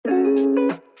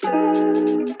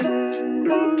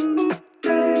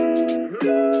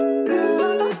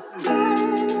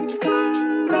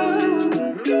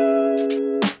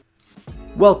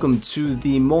Welcome to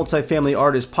the Multifamily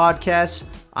Artist Podcast.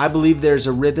 I believe there's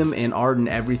a rhythm and art in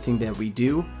everything that we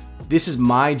do. This is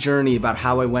my journey about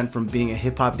how I went from being a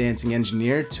hip-hop dancing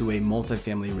engineer to a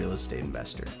multifamily real estate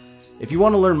investor. If you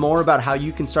want to learn more about how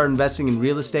you can start investing in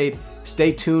real estate,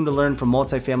 stay tuned to learn from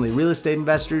multifamily real estate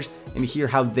investors and hear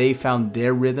how they found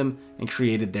their rhythm and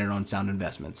created their own sound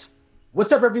investments.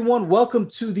 What's up, everyone? Welcome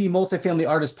to the Multifamily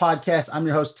Artist Podcast. I'm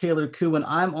your host, Taylor Koo, and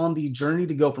I'm on the journey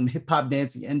to go from hip-hop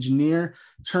dancing engineer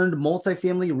turned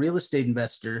multifamily real estate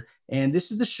investor. And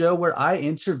this is the show where I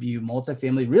interview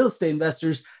multifamily real estate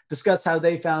investors, discuss how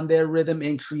they found their rhythm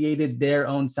and created their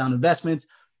own sound investments.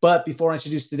 But before I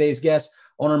introduce today's guest,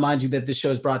 I want to remind you that this show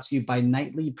is brought to you by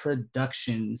Nightly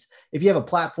Productions. If you have a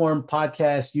platform,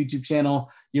 podcast, YouTube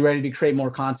channel, you're ready to create more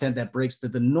content that breaks through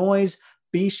the noise,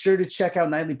 be sure to check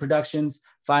out Nightly Productions,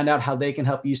 find out how they can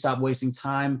help you stop wasting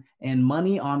time and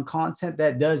money on content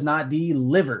that does not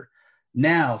deliver.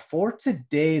 Now, for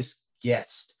today's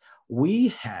guest, we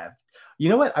have, you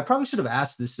know what? I probably should have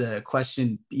asked this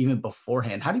question even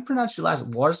beforehand. How do you pronounce your last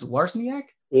Wawrzyniak?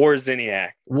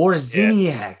 Wawrzyniak. Wawrzyniak.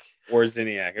 Yeah.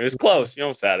 Wawrzyniak. It was close. You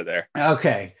almost had it there.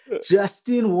 Okay.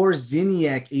 Justin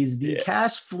Wawrzyniak is the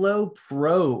cash flow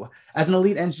pro. As an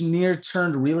elite engineer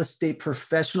turned real estate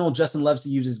professional, Justin loves to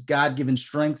use his God-given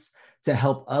strengths to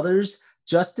help others.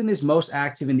 Justin is most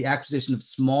active in the acquisition of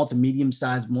small to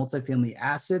medium-sized multifamily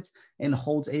assets and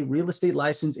holds a real estate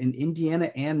license in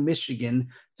Indiana and Michigan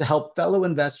to help fellow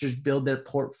investors build their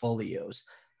portfolios.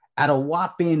 At a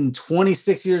whopping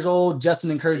 26 years old, Justin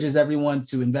encourages everyone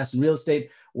to invest in real estate,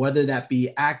 whether that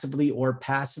be actively or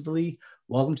passively.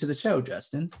 Welcome to the show,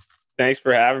 Justin. Thanks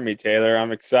for having me, Taylor.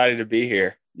 I'm excited to be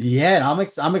here. Yeah, I'm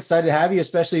excited to have you,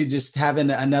 especially just having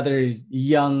another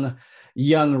young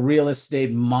real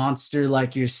estate monster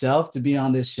like yourself to be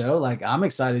on this show. Like, I'm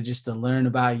excited just to learn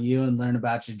about you and learn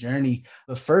about your journey.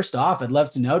 But first off, I'd love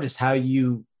to know just how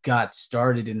you got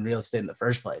started in real estate in the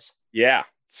first place. Yeah.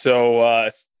 So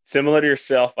similar to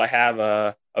yourself, I have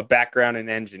a background in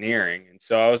engineering. And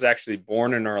so I was actually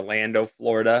born in Orlando,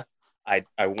 Florida. I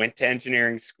went to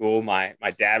engineering school. My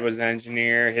dad was an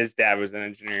engineer. His dad was an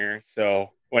engineer. So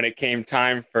when it came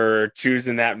time for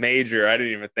choosing that major, I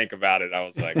didn't even think about it. I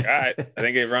was like, all right, I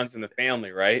think it runs in the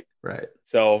family, right? Right.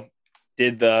 So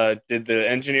did the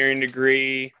engineering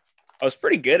degree. I was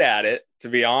pretty good at it, to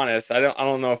be honest. I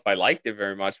don't know if I liked it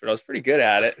very much, but I was pretty good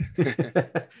at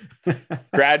it.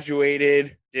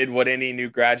 Graduated, did what any new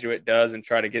graduate does and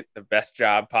try to get the best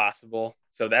job possible.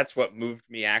 So that's what moved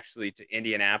me actually to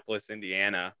Indianapolis,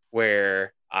 Indiana,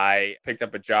 where I picked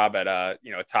up a job at a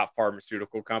top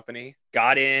pharmaceutical company,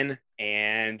 got in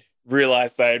and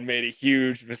realized I had made a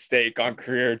huge mistake on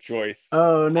career choice.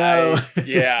 Oh, no.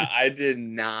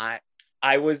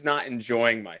 I was not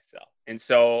enjoying myself. And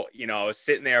so, I was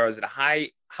sitting there, I was at a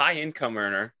high income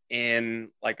earner in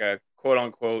like a quote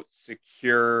unquote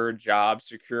secure job,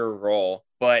 secure role.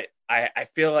 But I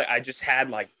feel like I just had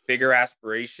like bigger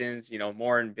aspirations,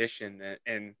 more ambition.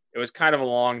 And it was kind of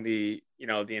along the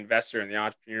investor and the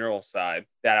entrepreneurial side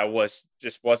that I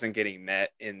wasn't getting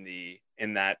met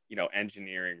in that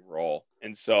engineering role.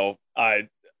 And so I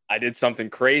did something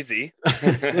crazy.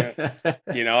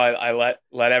 I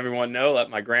let everyone know, let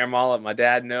my grandma, let my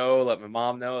dad know, let my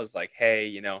mom know. I was like,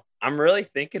 hey, I'm really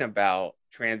thinking about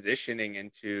transitioning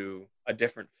into a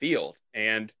different field.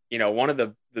 And, one of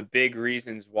the big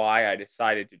reasons why I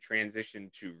decided to transition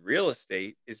to real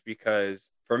estate is because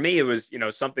for me, it was,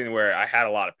 something where I had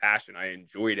a lot of passion. I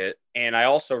enjoyed it. And I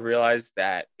also realized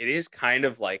that it is kind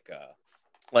of like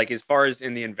as far as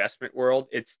in the investment world,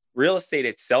 it's real estate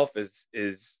itself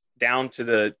is down to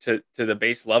the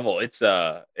base level. It's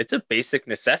a basic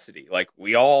necessity. Like,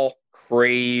 we all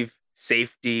crave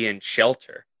safety and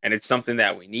shelter, and it's something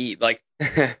that we need. Like,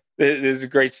 there's a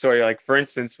great story. Like, for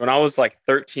instance, when I was like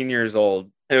 13 years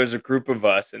old, there was a group of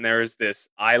us, and there was this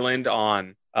island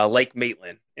on Lake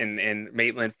Maitland in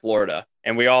Maitland, Florida.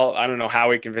 And we all, I don't know how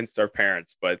we convinced our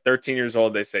parents, but 13 years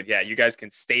old, they said, yeah, you guys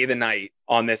can stay the night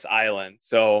on this island.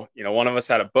 So, one of us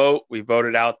had a boat. We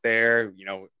boated out there,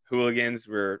 hooligans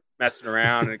were messing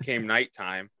around, and it came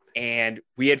nighttime, and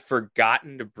we had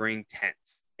forgotten to bring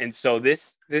tents. And so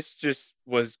this just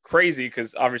was crazy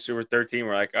because obviously we're 13.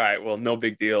 We're like, all right, well, no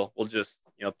big deal. We'll just,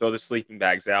 throw the sleeping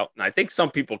bags out. And I think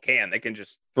some people they can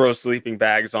just throw sleeping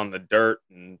bags on the dirt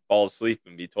and fall asleep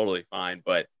and be totally fine.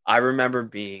 But I remember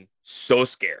being so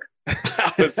scared.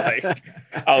 I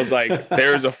was like,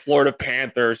 there's a Florida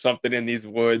panther or something in these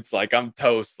woods. Like, I'm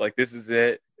toast. Like, this is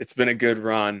it. It's been a good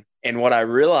run. And what I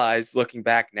realized looking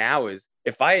back now is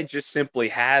if I had just simply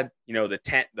had, the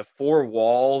tent, the four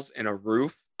walls and a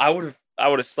roof, I would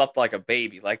have slept like a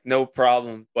baby, like no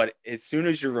problem. But as soon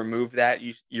as you remove that,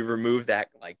 you remove that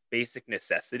like basic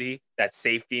necessity, that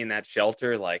safety and that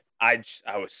shelter, like I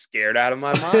was scared out of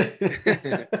my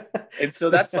mind. And so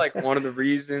that's like one of the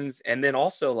reasons. And then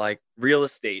also like real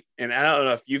estate. And I don't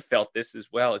know if you felt this as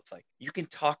well. It's like you can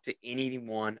talk to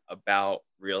anyone about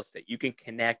real estate. You can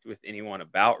connect with anyone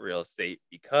about real estate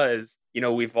because,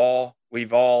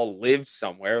 we've all lived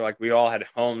somewhere. Like we all had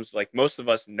homes. Like most of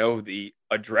us know the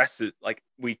addresses. Like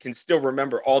we can still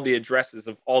remember all the addresses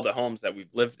of all the homes that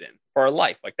we've lived in for our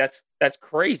life. Like that's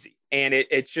crazy. And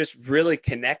it just really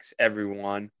connects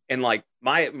everyone. And like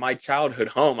my childhood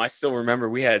home, I still remember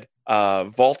we had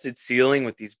vaulted ceiling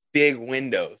with these big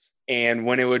windows. And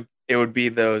when it would be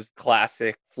those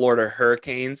classic Florida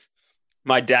hurricanes,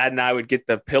 my dad and I would get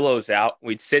the pillows out.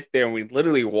 We'd sit there and we'd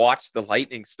literally watch the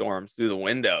lightning storms through the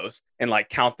windows and like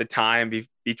count the time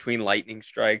between lightning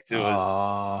strikes. It was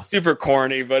Aw. super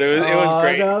corny, but it was Oh,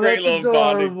 great. no, Great that's little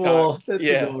bonding time. adorable. That's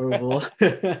Yeah. adorable.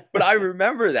 But I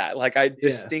remember that. Like I Yeah.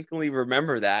 distinctly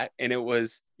remember that. And it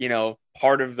was,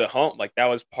 part of the home. Like that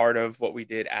was part of what we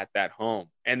did at that home.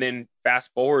 And then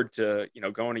fast forward to,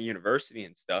 going to university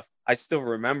and stuff. I still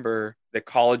remember the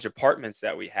college apartments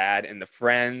that we had and the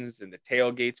friends and the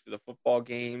tailgates for the football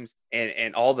games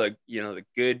and all the, the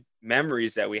good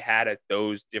memories that we had at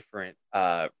those different,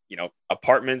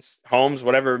 apartments, homes,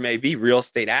 whatever it may be, real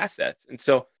estate assets. And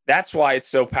so that's why it's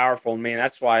so powerful to me. And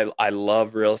that's why I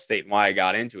love real estate and why I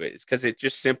got into it is because it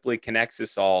just simply connects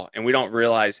us all. And we don't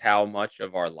realize how much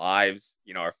of our lives,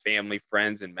 our family,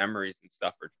 friends, and memories and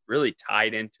stuff are really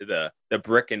tied into the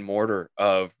brick and mortar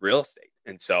of real estate.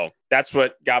 And so that's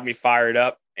what got me fired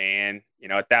up. And,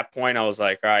 at that point I was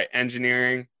like, all right,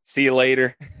 engineering, see you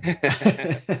later.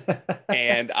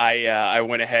 And I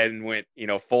went ahead and went,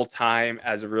 full time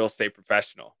as a real estate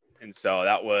professional. And so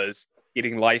that was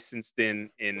getting licensed in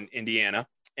Indiana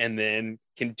and then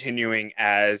continuing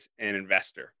as an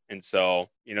investor. And so,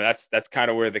 that's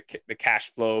kind of where the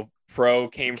cash flow pro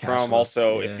came Cash from. flow.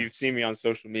 Also, if Yeah. you've seen me on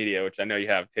social media, which I know you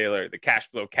have, Taylor, the cash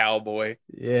flow cowboy,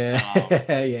 Yeah.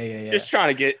 Yeah. Yeah. just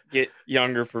trying to get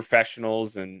younger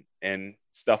professionals and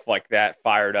stuff like that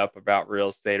fired up about real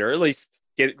estate, or at least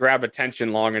grab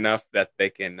attention long enough that they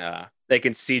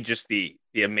can see just the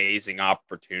amazing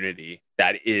opportunity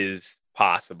that is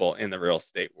possible in the real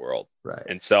estate world. Right.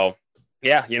 And so,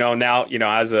 yeah, now,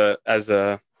 as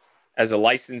a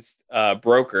licensed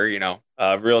broker,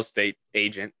 real estate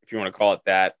agent, if you want to call it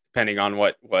that, depending on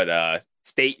what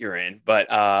state you're in.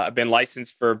 But I've been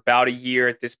licensed for about a year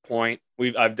at this point.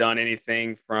 I've done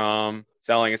anything from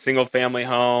selling a single family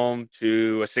home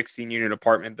to a 16 unit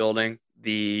apartment building.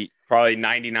 The probably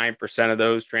 99% of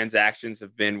those transactions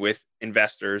have been with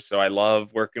investors. So I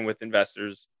love working with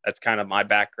investors. That's kind of my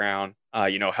background,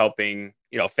 helping,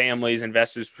 families,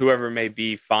 investors, whoever it may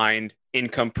be, find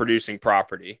income producing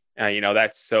property.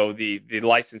 That's so the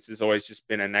license has always just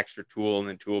been an extra tool in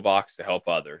the toolbox to help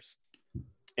others.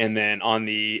 And then on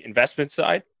the investment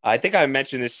side, I think I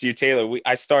mentioned this to you, Taylor.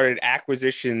 I started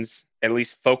acquisitions, at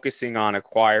least focusing on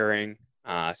acquiring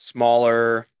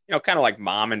smaller, kind of like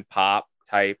mom and pop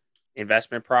type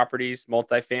investment properties,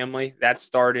 multifamily. That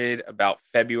started about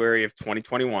February of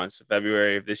 2021, so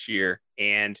February of this year.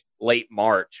 And late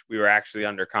March, we were actually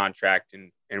under contract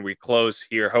and we closed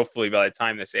here. Hopefully, by the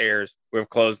time this airs, we've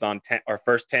closed on our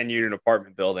first 10 unit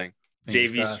apartment building.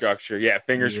 Fingers JV crossed. structure. Yeah,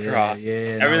 fingers crossed.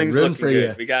 Yeah. No, Everything's rooting looking for good.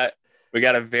 you. We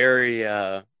got a very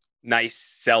nice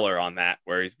seller on that,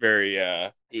 where he's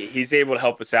very he's able to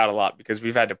help us out a lot because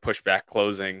we've had to push back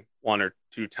closing one or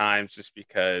two times just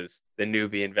because the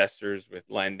newbie investors with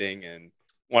lending, and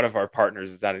one of our partners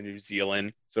is out of New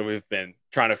Zealand. So we've been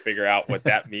trying to figure out what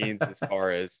that means as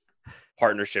far as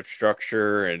partnership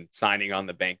structure and signing on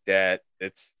the bank debt.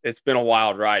 It's been a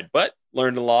wild ride, but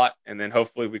learned a lot. And then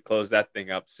hopefully we close that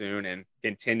thing up soon and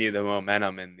continue the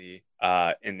momentum in the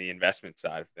investment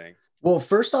side of things. Well,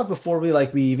 first off, before we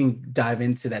even dive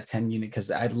into that 10 unit,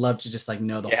 because I'd love to just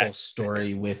know the whole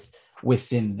story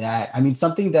within that. I mean,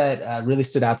 something that really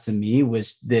stood out to me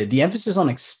was the emphasis on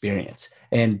experience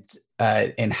and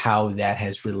how that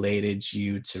has related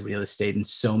you to real estate in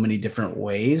so many different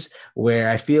ways, where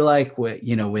I feel like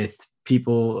with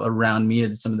people around me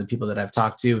and some of the people that I've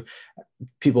talked to,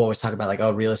 people always talk about like,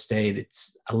 oh, real estate,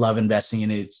 I love investing in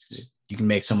it. You can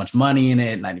make so much money in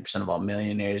it. 90% of all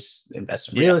millionaires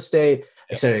invest in real estate,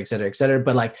 et cetera, et cetera, et cetera.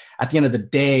 But like at the end of the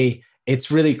day,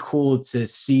 it's really cool to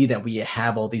see that we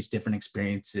have all these different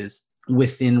experiences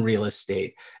within real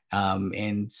estate.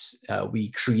 And we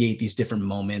create these different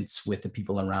moments with the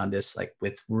people around us, like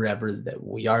with wherever that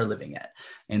we are living at.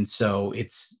 And so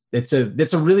it's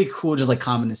a really cool, just like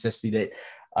common necessity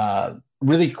that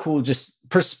really cool just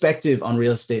perspective on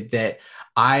real estate that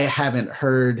I haven't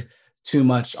heard too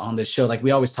much on this show. Like we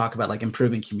always talk about like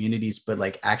improving communities, but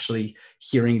like actually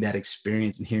hearing that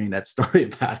experience and hearing that story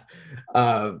about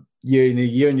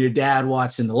you and your dad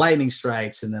watching the lightning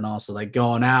strikes, and then also like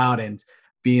going out and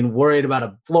being worried about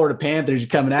a Florida Panthers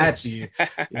coming at you.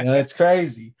 It's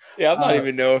crazy. Yeah,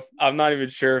 I'm not even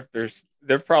sure if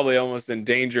they're probably almost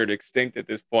endangered, extinct at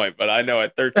this point. But I know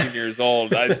at 13 years old,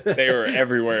 they were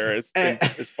everywhere as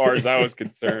far as I was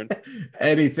concerned.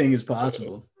 Anything is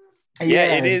possible.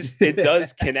 Yeah, it is. It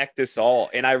does connect us all.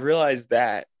 And I realized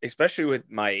that, especially with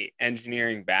my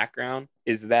engineering background,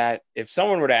 is that if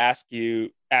someone were to ask me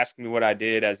what I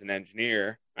did as an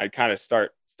engineer, I'd kind of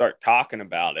start talking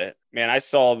about it. Man, I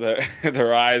saw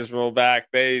their eyes roll back.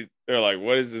 They're like,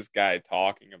 what is this guy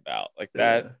talking about? Like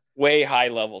that way high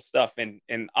level stuff.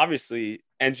 And obviously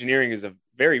engineering is a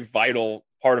very vital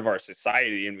part of our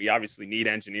society. And we obviously need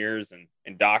engineers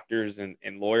and doctors and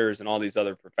lawyers and all these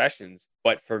other professions.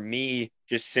 But for me,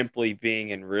 just simply being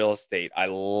in real estate, I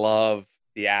love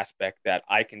the aspect that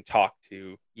I can talk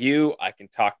to you, I can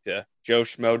talk to Joe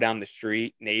Schmo down the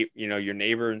street, your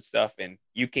neighbor and stuff, and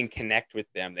you can connect with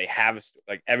them. They have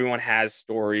like everyone has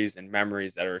stories and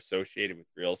memories that are associated with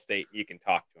real estate. You can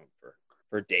talk to them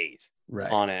for days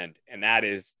on end, and that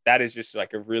is just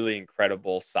like a really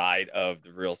incredible side of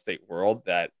the real estate world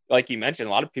that, like you mentioned,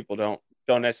 a lot of people don't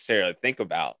necessarily think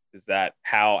about, is that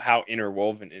how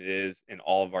interwoven it is in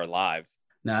all of our lives.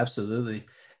 No, absolutely.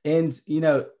 And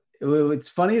it's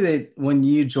funny that when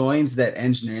you joined that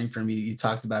engineering firm, you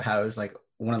talked about how it was like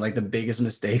one of like the biggest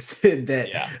mistakes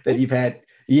that you've had.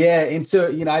 Yeah. And so,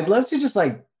 I'd love to just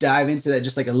like dive into that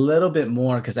just like a little bit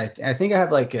more, because I think I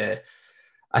have like a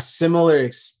similar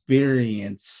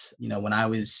experience, when I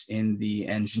was in the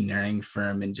engineering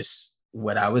firm and just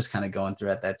what I was kind of going through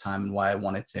at that time and why I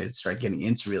wanted to start getting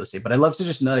into real estate. But I'd love to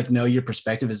just know your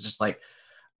perspective is just like,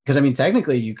 because I mean,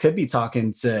 technically you could be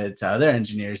talking to other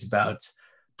engineers about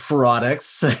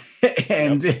products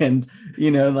and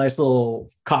nice little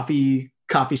coffee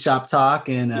shop talk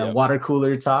and water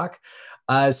cooler talk.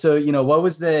 So what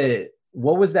was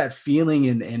that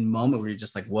feeling and moment where you're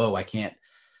just like, whoa, I can't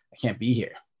be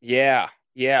here? Yeah.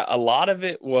 A lot of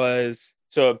it was,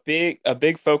 so a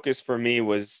big focus for me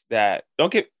was that,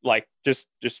 don't get like, just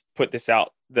put this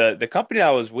out. The company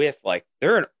I was with, like,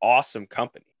 they're an awesome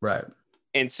company. Right.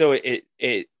 And so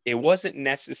it wasn't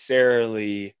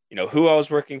necessarily, who I was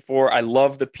working for. I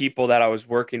love the people that I was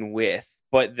working with,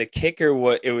 but the kicker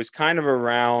was kind of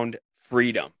around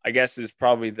freedom, I guess, is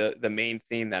probably the main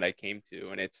theme that I came to.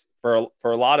 And it's for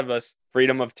a lot of us,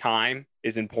 freedom of time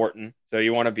is important. So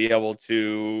you want to be able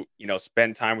to,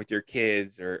 spend time with your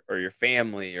kids or your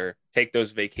family, or take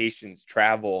those vacations,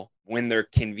 travel when they're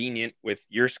convenient with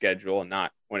your schedule and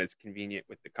not when it's convenient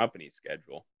with the company's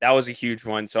schedule. That was a huge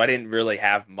one. So I didn't really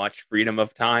have much freedom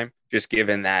of time, just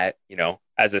given that,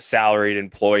 as a salaried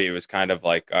employee, it was kind of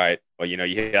like, all right, well,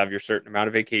 you have your certain amount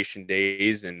of vacation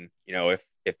days. And,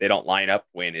 if they don't line up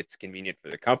when it's convenient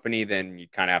for the company, then you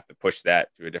kind of have to push that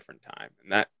to a different time.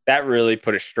 And that really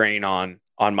put a strain on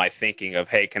my thinking of,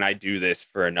 hey, can I do this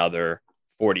for another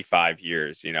 45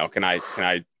 years? Can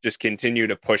I just continue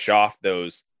to push off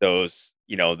those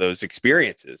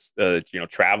experiences,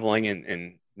 traveling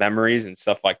and memories and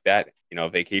stuff like that,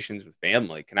 vacations with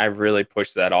family? Can I really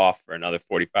push that off for another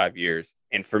 45 years?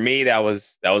 And for me, that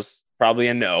was probably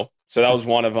a no. So that was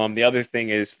one of them. The other thing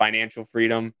is financial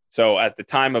freedom. So at the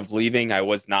time of leaving, I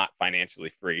was not financially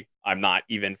free. I'm not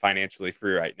even financially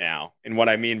free right now. And what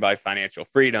I mean by financial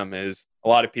freedom is, a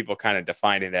lot of people kind of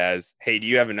define it as, hey, do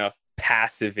you have enough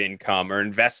passive income or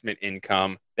investment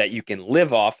income that you can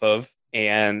live off of?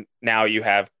 And now you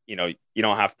have, you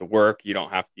don't have to work. You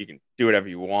can do whatever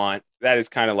you want. That is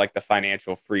kind of like the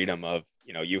financial freedom of,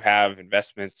 you have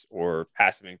investments or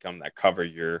passive income that cover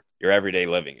your everyday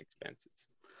living expenses.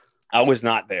 I was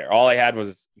not there. All I had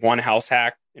was one house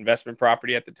hack investment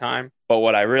property at the time. But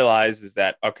what I realized is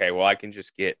that, okay, well, I can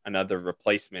just get another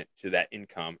replacement to that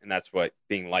income. And that's what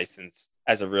being licensed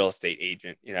as a real estate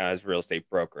agent, as a real estate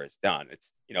broker has done.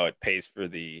 It's, it pays for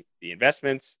the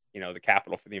investments, the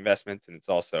capital for the investments, and it's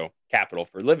also capital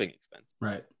for living expenses.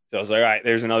 Right. So I was like, all right,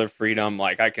 there's another freedom.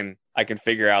 Like I can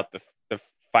figure out the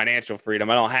financial freedom.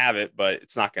 I don't have it, but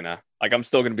it's not gonna, like, I'm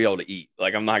still gonna be able to eat.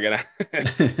 Like I'm not gonna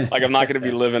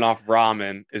be living off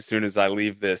ramen as soon as I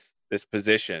leave this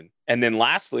position. And then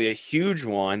lastly, a huge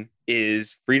one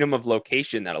is freedom of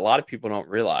location that a lot of people don't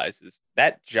realize is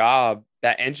that job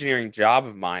that engineering job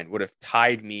of mine would have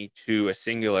tied me to a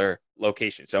singular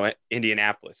location. So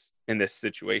Indianapolis in this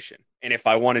situation. And if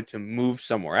I wanted to move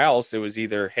somewhere else, it was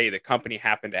either, hey, the company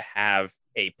happened to have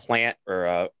a plant or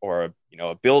a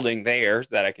building there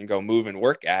that I can go move and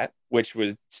work at, which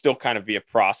would still kind of be a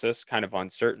process, kind of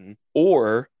uncertain,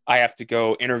 or I have to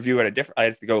go interview at I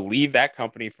have to go leave that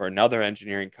company for another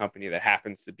engineering company that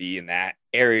happens to be in that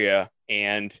area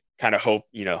and kind of hope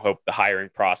the hiring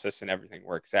process and everything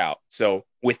works out. So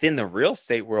within the real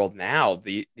estate world now,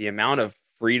 the amount of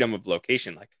freedom of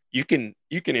location, like you can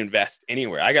invest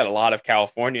anywhere. I got a lot of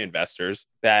California investors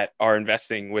that are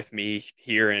investing with me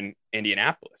here in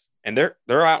Indianapolis, and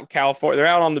they're out in California. They're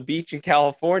out on the beach in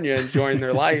California enjoying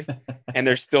their life, and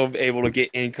they're still able to get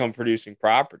income producing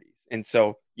properties. And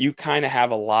so you kind of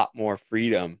have a lot more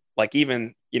freedom. Like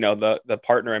even, the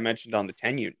partner I mentioned on the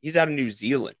 10 unit, he's out of New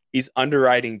Zealand. He's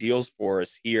underwriting deals for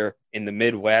us here in the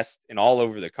Midwest and all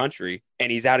over the country.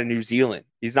 And he's out of New Zealand.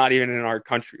 He's not even in our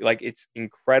country. Like, it's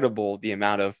incredible the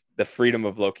amount of the freedom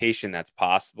of location that's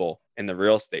possible in the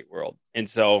real estate world. And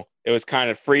so it was kind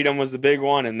of freedom was the big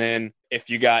one. And then if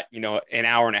you got, an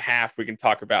hour and a half, we can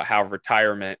talk about how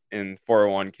retirement and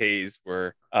 401ks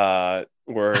were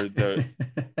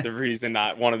the reason,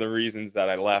 not one of the reasons that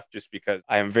I left, just because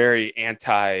I am very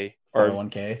anti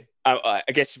 401k. I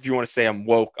guess if you want to say I'm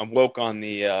woke on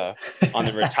the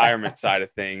retirement side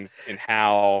of things, and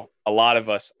how a lot of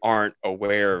us aren't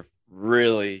aware of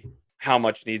really how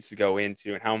much needs to go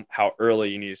into and how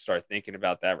early you need to start thinking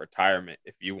about that retirement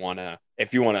if you want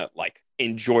to like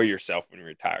enjoy yourself when you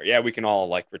retire. Yeah, we can all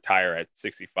like retire at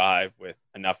 65 with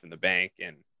enough in the bank,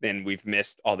 and then we've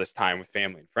missed all this time with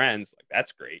family and friends. Like,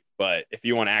 that's great. But if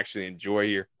you want to actually enjoy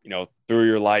your, through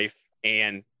your life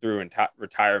and through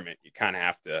retirement, you kind of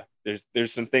have to,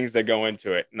 there's some things that go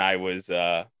into it. And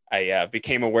I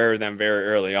became aware of them very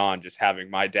early on, just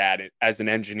having my dad as an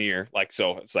engineer. Like,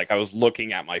 so it's like I was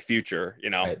looking at my future,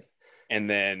 Right. And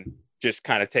then just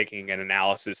kind of taking an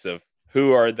analysis of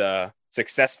who are the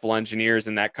successful engineers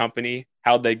in that company,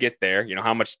 how'd they get there,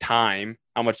 how much time,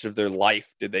 how much of their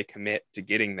life did they commit to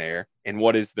getting there, and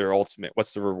what's the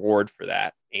reward for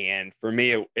that. And for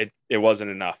me, it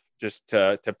wasn't enough just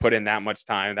to put in that much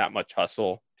time, that much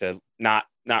hustle, to not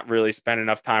really spend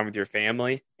enough time with your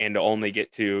family, and to only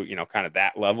get to, kind of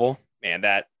that level. Man,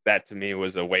 that to me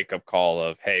was a wake up call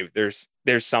of, hey, there's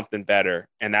something better.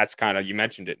 And that's kind of, you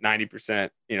mentioned it,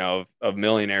 90%, of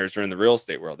millionaires are in the real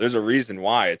estate world. There's a reason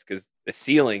why. It's because the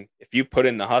ceiling, if you put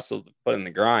in the hustle, put in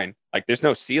the grind, like there's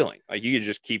no ceiling. Like you can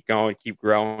just keep going, keep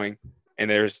growing. And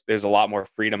there's a lot more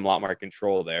freedom, a lot more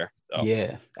control there. So.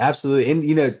 Yeah, absolutely.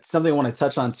 And, something I want to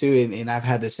touch on too, and I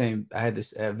had this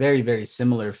very, very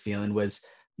similar feeling, was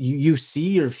you see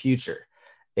your future.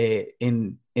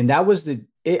 And that was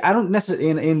I don't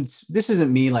necessarily, and this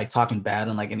isn't me like talking bad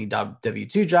on like any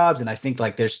W-2 jobs. And I think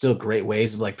like there's still great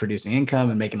ways of like producing income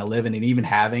and making a living and even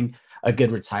having a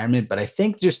good retirement. But I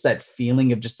think just that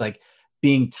feeling of just like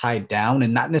being tied down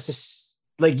and not necessarily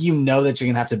like, that you're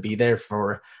going to have to be there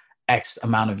for X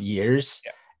amount of years.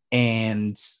 Yeah.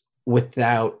 And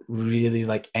without really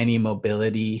like any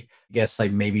mobility, I guess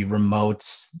like maybe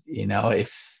remotes,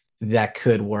 if that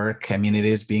could work. I mean, it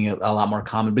is being a lot more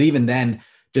common, but even then,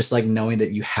 just like knowing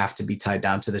that you have to be tied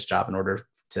down to this job in order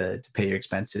to pay your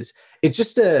expenses, it's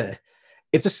just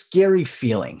it's a scary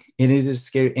feeling. It is a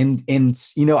scary, and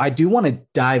I do want to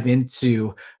dive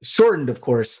into, shortened of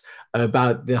course,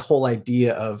 about the whole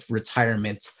idea of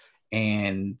retirement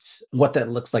and what that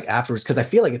looks like afterwards. Because I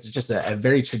feel like it's just a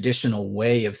very traditional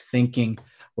way of thinking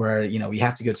where, we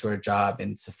have to go to our job,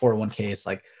 and so 401k is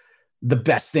like the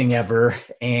best thing ever.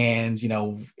 And,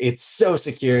 it's so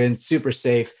secure and super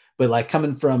safe. But like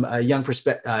coming from a young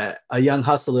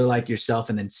hustler like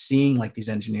yourself, and then seeing like these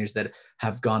engineers that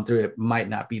have gone through it, might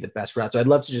not be the best route. So I'd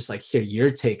love to just like hear your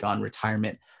take on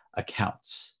retirement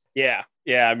accounts. Yeah.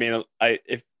 I mean,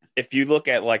 if you look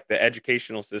at like the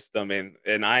educational system,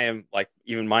 and I am like,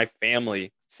 even my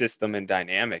family system and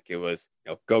dynamic, it was,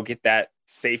 go get that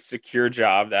safe, secure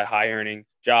job, that high earning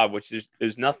job, which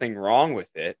there's nothing wrong with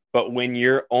it. But when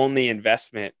your only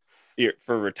investment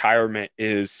for retirement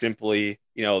is simply,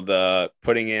 the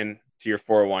putting in to your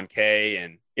 401k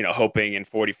and, hoping in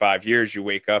 45 years you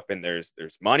wake up and there's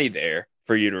money there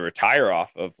for you to retire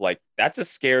off of, like, that's a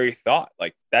scary thought.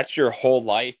 Like, that's your whole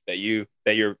life that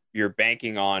you're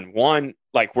banking on. One,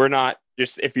 like, we're not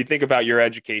just, if you think about your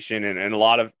education, and a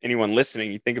lot of anyone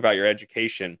listening, you think about your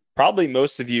education, probably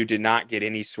most of you did not get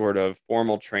any sort of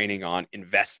formal training on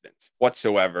investments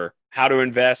whatsoever, how to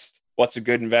invest, what's a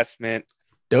good investment.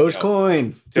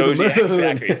 Dogecoin. Yeah,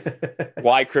 exactly.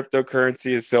 Why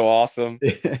cryptocurrency is so awesome.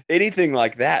 Anything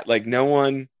like that. Like, no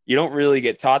one, you don't really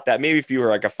get taught that. Maybe if you were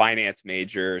like a finance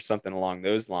major or something along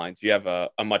those lines, you have a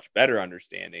much better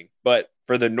understanding. But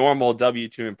for the normal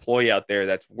W-2 employee out there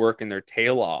that's working their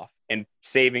tail off and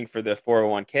saving for the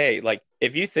 401k, like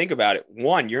if you think about it,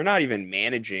 one, you're not even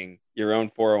managing your own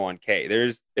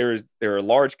 401k. There are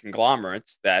large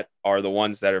conglomerates that are the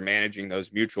ones that are managing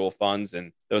those mutual funds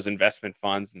and those investment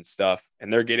funds and stuff,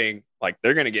 and they're going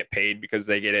to get paid because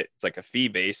they get it. It's like a fee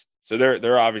based, so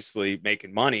they're obviously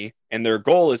making money, and their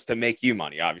goal is to make you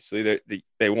money. Obviously,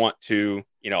 they want to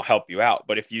help you out.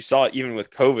 But if you saw it, even with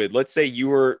COVID, let's say you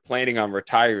were planning on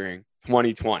retiring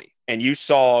 2020 and you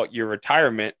saw your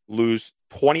retirement lose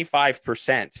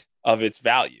 25% of its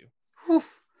value. Whew.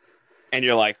 And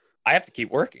you're like, I have to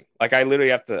keep working. Like I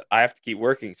have to keep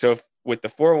working. So if, with the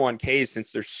 401ks,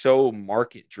 since they're so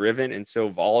market driven and so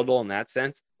volatile in that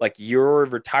sense, like your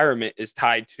retirement is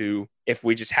tied to if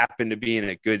we just happen to be in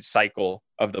a good cycle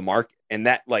of the market. And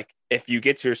that, like, if you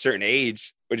get to a certain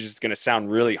age, which is going to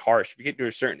sound really harsh, if you get to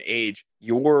a certain age,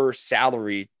 your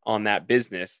salary on that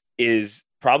business is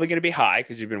probably going to be high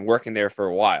because you've been working there for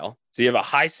a while. So you have a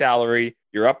high salary,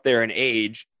 you're up there in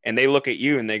age, and they look at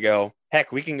you and they go,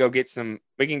 heck, we can go get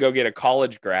a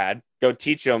college grad, go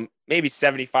teach them maybe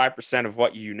 75% of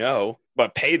what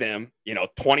but pay them,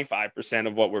 25%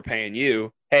 of what we're paying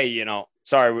you. Hey,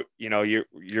 sorry,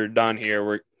 you're done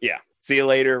here. See you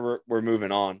later. We're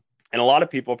moving on. And a lot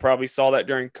of people probably saw that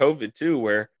during COVID too,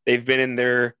 where they've been in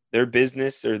their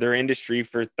business or their industry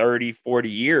for 30, 40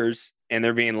 years and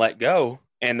they're being let go.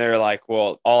 And they're like,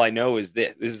 well, all I know is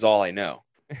this. This is all I know.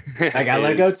 I got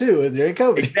let go too during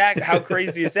COVID. Exactly. How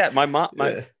crazy is that? My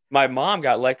mom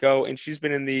got let go and she's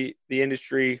been in the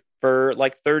industry for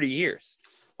like 30 years.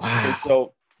 Wow. And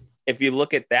so if you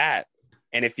look at that,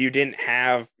 and if you don't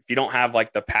have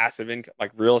like the passive income,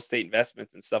 like real estate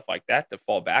investments and stuff like that to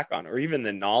fall back on, or even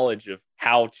the knowledge of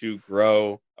how to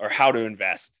grow or how to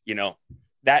invest,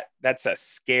 that's a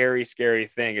scary, scary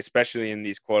thing, especially in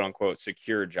these quote unquote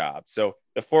secure jobs. So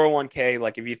the 401k,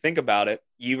 like if you think about it,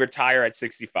 you retire at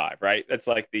 65, right? That's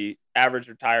like the average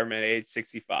retirement age,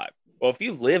 65. Well, if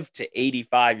you live to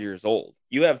 85 years old,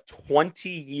 you have 20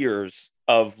 years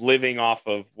of living off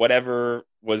of whatever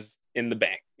was in the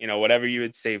bank, whatever you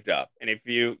had saved up. And if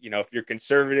if you're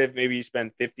conservative, maybe you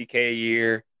spend 50K a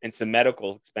year and some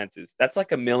medical expenses, that's like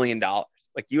 $1 million.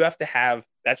 Like you have to have,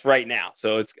 that's right now.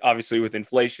 So it's obviously with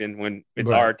inflation, when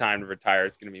it's our time to retire,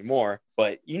 it's going to be more,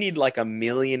 but you need like $1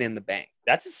 million in the bank.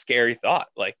 That's a scary thought.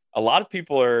 Like a lot of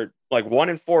people are like 1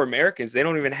 in 4 Americans, they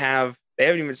haven't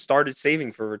even started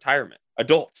saving for retirement.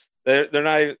 Adults, they're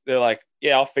like,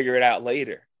 yeah, I'll figure it out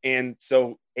later. And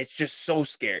so it's just so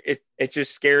scary. It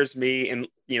just scares me. And,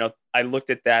 I looked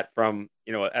at that from,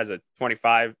 as a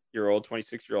 25-year-old,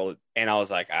 26-year-old, and I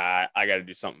was like, I got to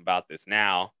do something about this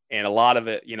now. And a lot of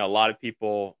it, a lot of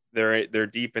people, they're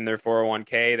deep in their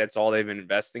 401k. That's all they've been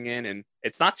investing in. And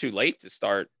it's not too late to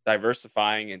start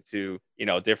diversifying into,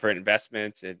 different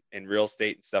investments and real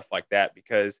estate and stuff like that,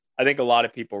 because I think a lot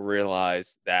of people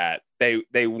realize that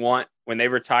they want, when they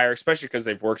retire, especially because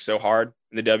they've worked so hard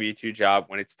in the W-2 job,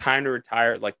 when it's time to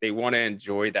retire, like they want to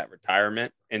enjoy that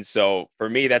retirement. And so for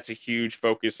me, that's a huge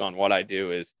focus on what I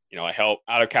do is, I help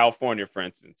out of California, for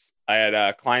instance. I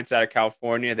had clients out of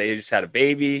California. They just had a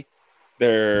baby.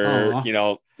 They're,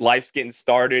 life's getting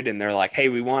started and they're like, hey,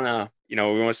 we want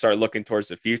to start looking towards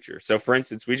the future. So for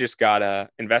instance, we just got a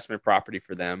investment property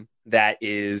for them that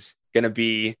is going to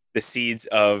be the seeds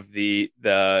of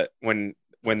when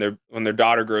their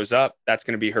daughter grows up, that's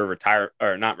going to be her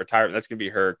not retirement. That's going to be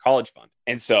her college fund.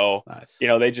 And so, nice.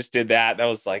 They just did that. That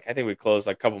was like, I think we closed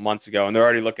like a couple months ago, and they're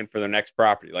already looking for their next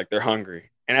property. Like they're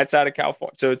hungry, and that's out of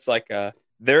California. So it's like,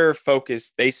 their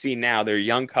focus, they see now, they're a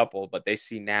young couple, but they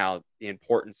see now the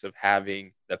importance of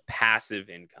having the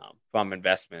passive income from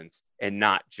investments and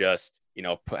not just,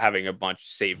 having a bunch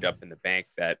saved up in the bank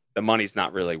that the money's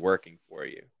not really working for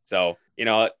you. So,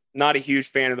 not a huge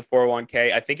fan of the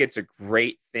 401k. I think it's a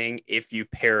great thing if you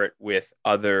pair it with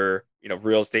other,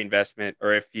 real estate investment,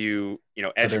 or if you,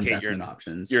 educate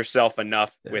yourself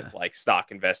enough with like stock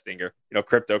investing or,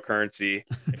 cryptocurrency.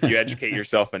 If you educate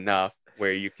yourself enough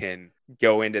where you can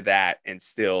go into that and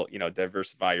still,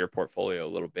 diversify your portfolio a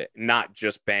little bit, not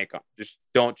just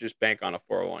don't just bank on a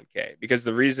 401k, because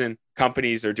the reason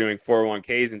companies are doing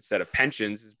 401ks instead of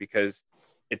pensions is because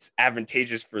it's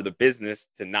advantageous for the business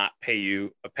to not pay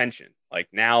you a pension. Like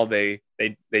now they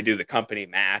do the company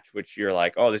match, which you're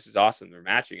like, oh, this is awesome, they're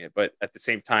matching it. But at the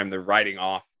same time, they're writing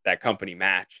off that company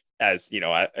match as,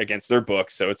 against their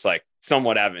books. So it's like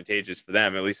somewhat advantageous for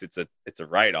them. At least it's a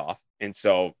write-off. And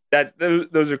so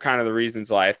those are kind of the reasons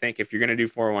why I think if you're going to do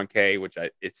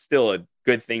 401k, it's still a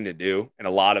good thing to do, and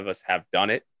a lot of us have done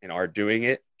it and are doing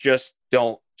it, just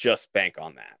don't just bank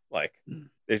on that. Like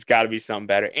there's got to be something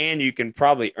better, and you can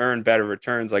probably earn better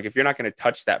returns. Like if you're not going to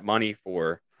touch that money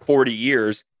for 40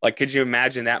 years, like could you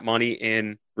imagine that money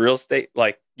in real estate?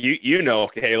 Like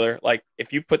Taylor, like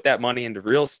if you put that money into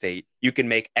real estate, you can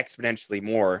make exponentially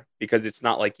more, because it's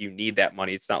not like you need that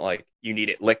money. It's not like you need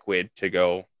it liquid to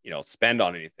go, spend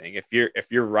on anything.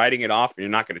 If you're writing it off and you're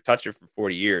not going to touch it for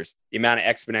 40 years, the amount of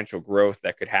exponential growth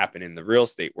that could happen in the real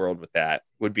estate world with that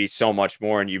would be so much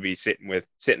more. And you'd be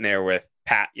sitting there with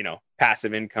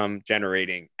passive income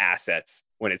generating assets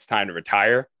when it's time to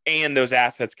retire. And those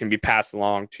assets can be passed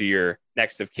along to your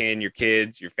next of kin, your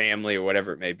kids, your family, or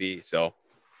whatever it may be. So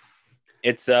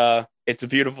it's a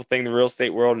beautiful thing, the real estate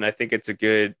world. And I think it's a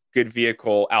good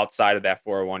vehicle outside of that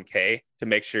 401k to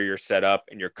make sure you're set up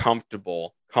and you're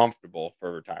comfortable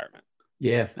for retirement.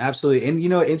 Yeah, absolutely. And,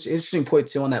 interesting point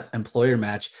too on that employer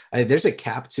match. There's a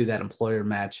cap to that employer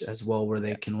match as well, where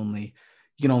you can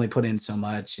only put in so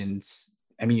much. And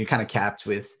I mean, you're kind of capped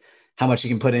with how much you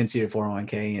can put into your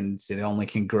 401k, and it only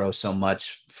can grow so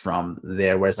much from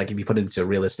there. Whereas like if you put it into a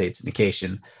real estate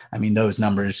syndication, I mean, those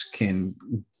numbers can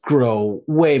grow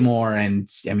way more. And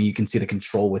I mean, you can see the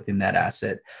control within that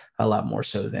asset a lot more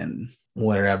so than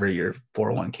wherever your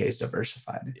 401k is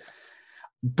diversified. Yeah.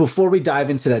 Before we dive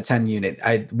into that 10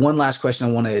 unit, one last question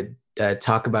I want to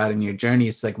talk about in your journey.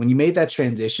 It's like when you made that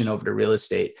transition over to real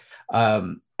estate,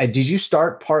 did you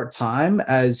start part-time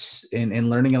as in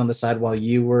learning it on the side while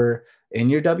you were in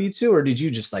your W-2, or did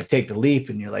you just like take the leap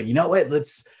and you're like, you know what,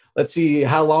 let's see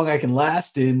how long I can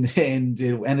last, and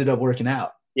it ended up working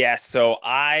out? Yeah. So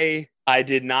I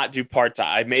did not do part-time.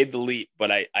 I made the leap,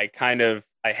 but I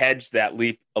hedged that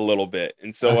leap a little bit.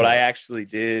 And so what I actually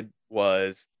did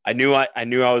was I knew I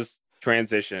was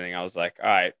transitioning. I was like, all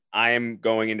right, I am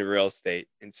going into real estate.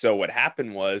 And so what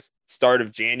happened was start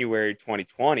of January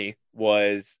 2020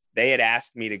 was they had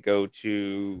asked me to go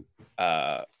to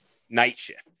night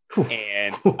shift.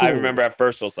 And I remember at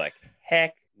first I was like,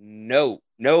 heck no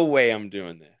way I'm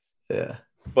doing this. Yeah.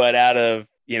 But out of,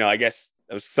 I guess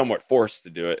I was somewhat forced to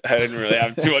do it. I didn't really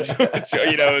have too much,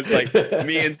 it was like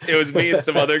me and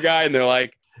some other guy, and they're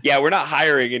like, yeah, we're not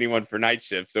hiring anyone for night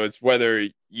shift. So it's whether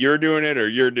you're doing it or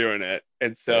you're doing it.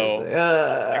 And so all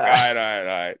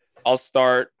right, I'll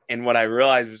start. And what I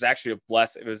realized was actually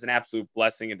it was an absolute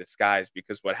blessing in disguise,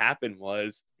 because what happened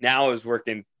was now I was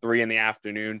working 3 p.m.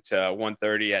 to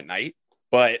 1:30 at night.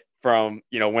 But from,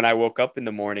 when I woke up in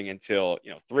the morning until,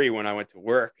 3 when I went to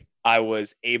work, I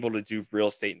was able to do real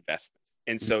estate investments.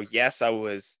 And so, yes,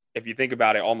 if you think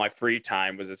about it, all my free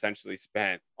time was essentially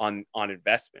spent on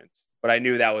investments, but I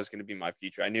knew that was going to be my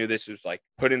future. I knew this was like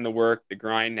put in the work, the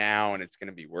grind now, and it's going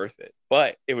to be worth it.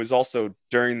 But it was also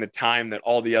during the time that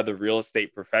all the other real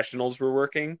estate professionals were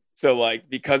working. So like,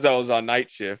 because I was on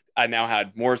night shift, I now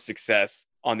had more success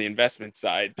on the investment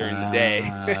side during the day.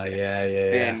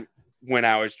 Than when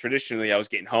I was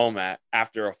getting home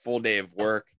after a full day of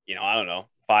work, I don't know,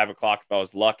 5 o'clock if I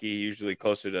was lucky, usually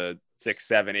closer to 6,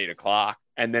 7, 8 o'clock.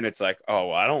 And then it's like, oh,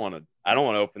 well, I don't want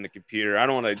to open the computer. I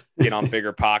don't want to get on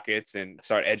Bigger Pockets and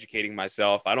start educating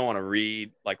myself. I don't want to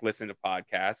read, like listen to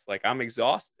podcasts. Like I'm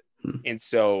exhausted. And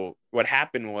so what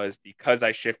happened was, because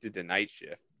I shifted to night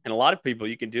shift, and a lot of people,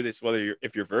 you can do this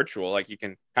if you're virtual, like you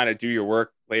can kind of do your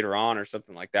work later on or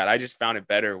something like that. I just found it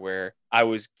better where I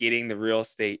was getting the real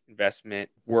estate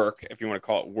investment work, if you want to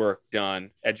call it work,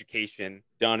 done, education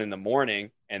done in the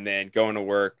morning, and then going to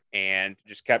work, and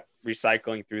just kept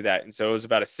recycling through that. And so it was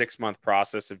about a 6-month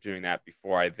process of doing that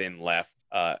before I then left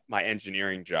my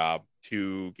engineering job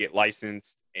to get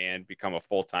licensed and become a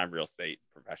full-time real estate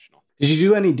professional. Did you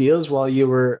do any deals while you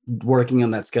were working on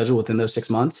that schedule within those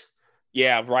 6 months?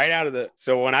 Yeah,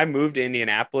 so when I moved to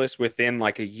Indianapolis, within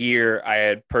like a year, I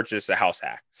had purchased a house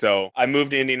hack. So I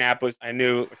moved to Indianapolis. I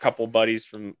knew a couple buddies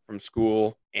from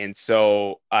school. And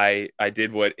so I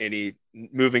did what any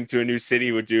moving to a new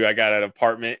city would do. I got an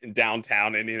apartment in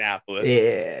downtown Indianapolis.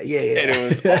 Yeah. And it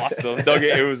was awesome.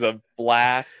 It was a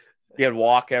blast. You had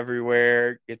walk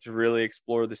everywhere, get to really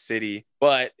explore the city,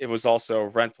 but it was also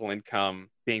rental income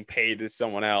being paid to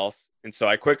someone else. And so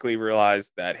I quickly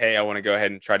realized that, hey, I want to go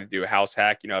ahead and try to do a house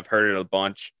hack. I've heard it a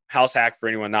bunch. House hack, for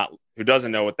anyone who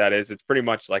doesn't know what that is, it's pretty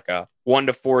much like a 1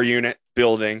 to 4 unit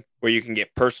building where you can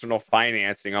get personal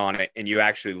financing on it, and you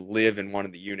actually live in one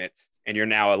of the units, and you're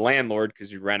now a landlord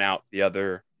because you rent out the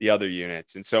other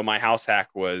units. And so my house hack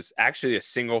was actually a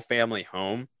single family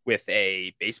home with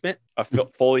a basement, a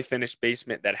fully finished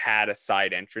basement that had a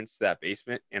side entrance to that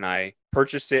basement. And I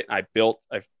purchased it. And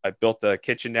I built a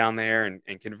kitchen down there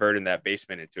and converted that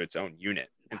basement into its own unit.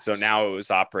 And so now it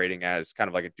was operating as kind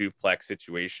of like a duplex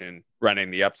situation,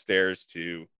 running the upstairs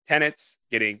to tenants,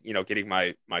 getting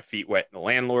my feet wet in the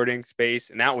landlording space.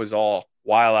 And that was all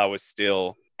while I was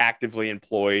still actively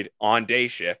employed on day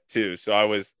shift too. So I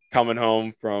was coming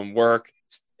home from work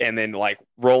and then like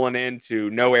rolling into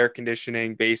no air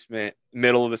conditioning basement,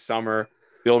 middle of the summer,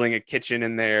 building a kitchen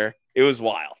in there. It was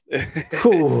wild.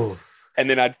 And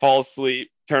then I'd fall asleep,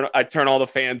 I'd turn all the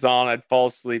fans on, I'd fall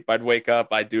asleep, I'd wake up,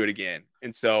 I'd do it again.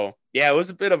 And so, yeah, it was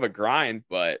a bit of a grind,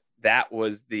 but that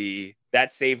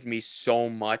saved me so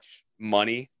much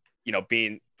money,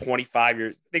 being 25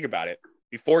 years. Think about it.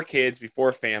 Before kids,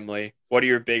 before family, what are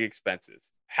your big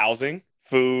expenses? Housing,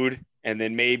 food, and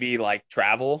then maybe like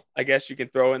travel, I guess you can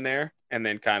throw in there. And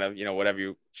then kind of,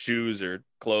 whatever shoes or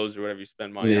clothes or whatever you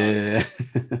spend money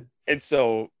on. And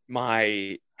so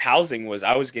my housing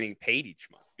I was getting paid each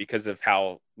month because of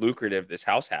how lucrative this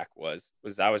house hack was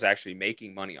I was actually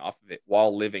making money off of it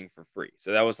while living for free.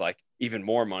 So that was like even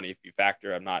more money if you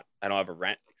factor I don't have a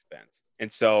rent expense.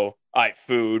 And so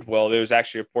food, well, there was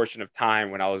actually a portion of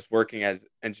time when I was working as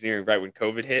engineering right when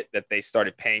COVID hit that they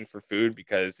started paying for food,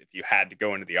 because if you had to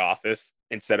go into the office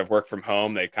instead of work from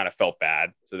home, they kind of felt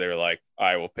bad. So they were like, all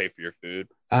right, we'll pay for your food.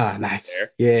 Ah, nice.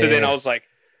 Yeah. So then I was like,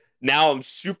 now I'm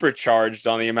supercharged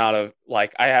on the amount of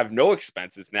like, I have no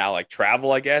expenses now, like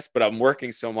travel, I guess, but I'm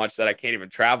working so much that I can't even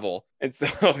travel. And so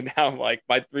now I'm like,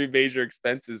 my three major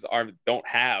expenses don't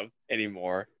have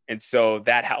anymore. And so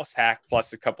that house hack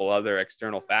plus a couple other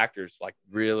external factors like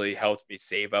really helped me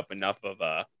save up enough of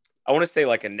I want to say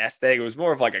like a nest egg. It was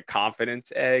more of like a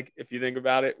confidence egg, if you think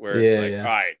about it, where it's like, all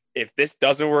right, if this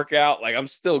doesn't work out, like I'm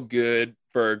still good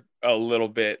for a little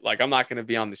bit. Like I'm not going to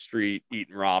be on the street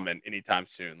eating ramen anytime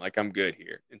soon. Like I'm good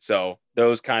here. And so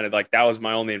those kind of like, that was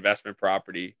my only investment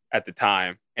property at the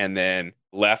time, and then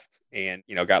left and,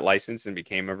 got licensed and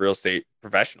became a real estate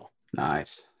professional.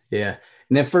 Nice. Yeah.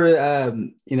 And then for,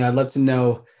 I'd love to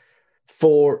know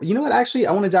what, actually,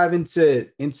 I want to dive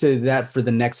into that for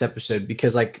the next episode,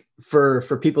 because like for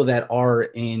people that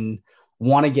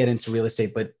want to get into real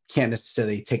estate, but can't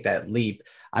necessarily take that leap.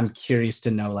 I'm curious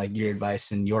to know like your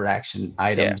advice and your action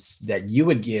items that you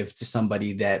would give to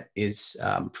somebody that is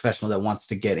professional that wants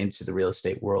to get into the real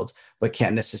estate world, but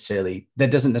doesn't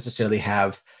necessarily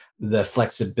have the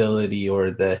flexibility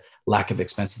or the lack of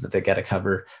expenses that they got to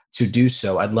cover to do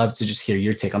so. I'd love to just hear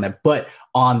your take on that. But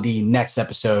on the next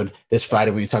episode this Friday,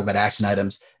 when we talk about action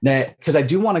items, because I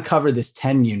do want to cover this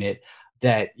 10 unit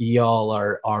that y'all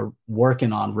are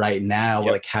working on right now,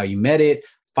 like how you met it,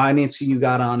 financing you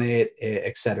got on it,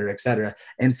 et cetera, et cetera.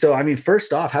 And so, I mean,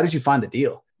 first off, how did you find the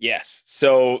deal? Yes.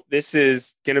 So this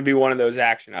is going to be one of those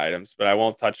action items, but I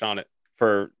won't touch on it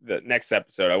for the next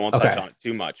episode. I won't touch on it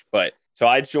too much, but so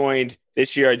I joined a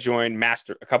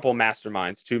couple of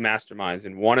masterminds, two masterminds.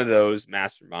 And one of those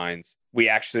masterminds, we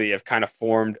actually have kind of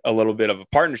formed a little bit of a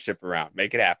partnership around.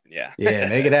 Make it happen. Yeah. Yeah.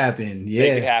 Make it happen. Yeah.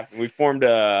 Make it happen. We formed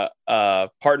a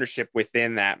partnership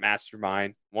within that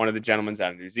mastermind. One of the gentlemen's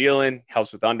out of New Zealand,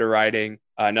 helps with underwriting.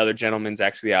 Another gentleman's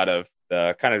actually out of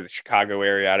the kind of the Chicago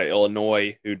area, out of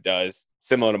Illinois, who does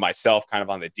similar to myself, kind of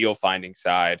on the deal finding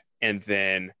side. And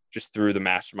then just through the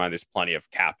mastermind, there's plenty of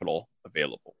capital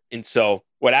available. And so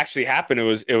what actually happened,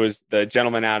 it was the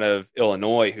gentleman out of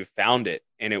Illinois who found it,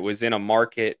 and it was in a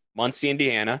market, Muncie,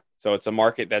 Indiana. So it's a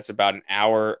market that's about an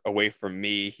hour away from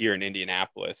me here in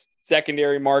Indianapolis.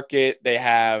 Secondary market, they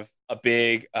have a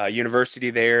big university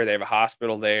there. They have a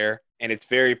hospital there, and it's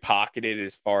very pocketed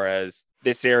as far as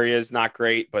this area is not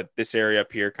great, but this area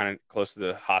up here, kind of close to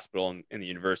the hospital and the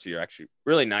university, are actually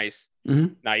really nice,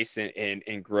 nice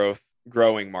and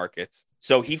growing markets.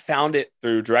 So he found it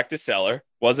through direct to seller.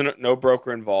 No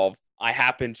broker involved. I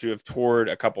happened to have toured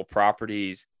a couple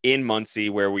properties in Muncie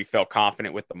where we felt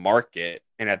confident with the market.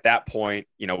 And at that point,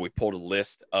 we pulled a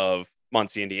list of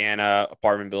Muncie, Indiana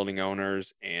apartment building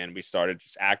owners, and we started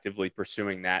just actively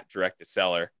pursuing that direct to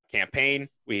seller campaign.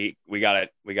 We got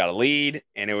a lead,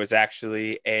 and it was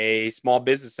actually a small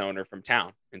business owner from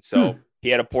town. And so he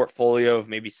had a portfolio of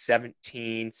maybe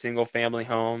 17 single family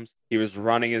homes. He was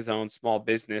running his own small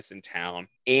business in town,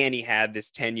 and he had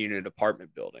this 10 unit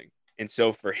apartment building. And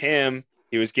so for him,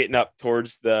 he was getting up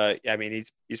towards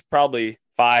he's probably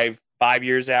five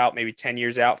years out, maybe 10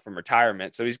 years out from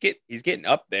retirement. So he's getting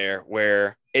up there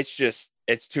where it's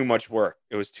too much work.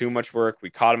 It was too much work.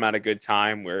 We caught him at a good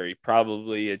time where he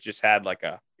probably had just had like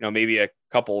maybe a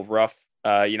couple of rough,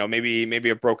 maybe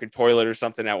a broken toilet or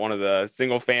something at one of the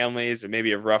single families, or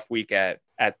maybe a rough week as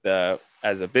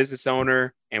a business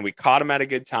owner. And we caught him at a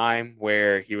good time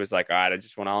where he was like, all right, I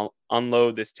just want to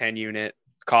unload this 10 unit,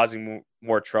 causing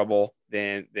more trouble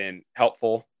than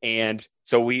helpful. And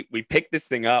so we picked this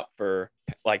thing up for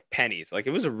like pennies. Like,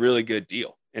 it was a really good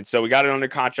deal. And so we got it under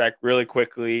contract really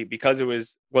quickly because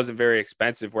it wasn't very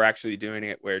expensive. We're actually doing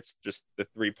it where it's just the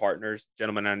three partners,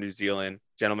 gentleman out of New Zealand,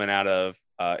 gentleman out of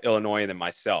Illinois, and then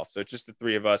myself. So it's just the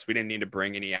three of us. We didn't need to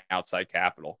bring any outside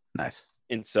capital. Nice.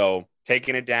 And so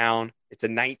taking it down, it's a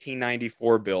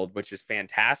 1994 build, which is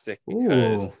fantastic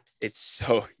because it's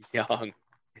so young.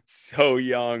 It's so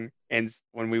young. And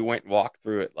when we went and walked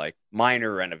through it, like,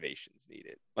 minor renovations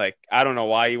needed. Like, I don't know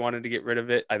why he wanted to get rid of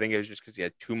it. I think it was just because he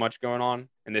had too much going on.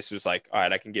 And this was like, all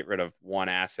right, I can get rid of one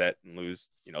asset and lose,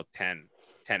 10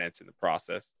 tenants in the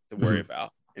process to worry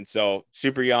about. And so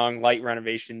super young, light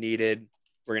renovation needed.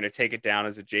 We're going to take it down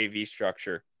as a JV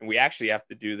structure. And we actually have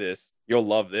to do this. You'll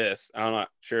love this. I'm not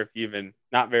sure if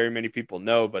not very many people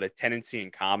know, but a tenancy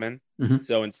in common.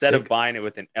 So instead of buying it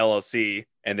with an LLC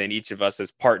and then each of us as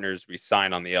partners, we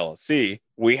sign on the LLC,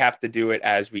 we have to do it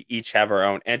as we each have our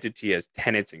own entity as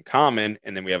tenants in common.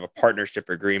 And then we have a partnership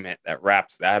agreement that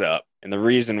wraps that up. And the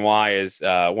reason why is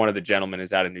one of the gentlemen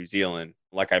is out of New Zealand,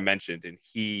 like I mentioned, and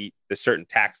there's certain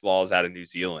tax laws out of New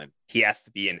Zealand. He has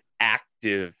to be an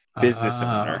active business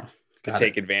owner to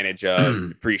take advantage of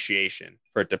depreciation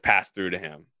for it to pass through to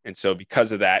him. And so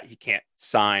because of that, he can't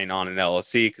sign on an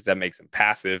LLC because that makes him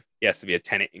passive. He has to be a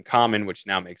tenant in common, which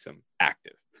now makes him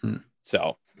active.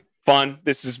 So fun.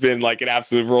 This has been like an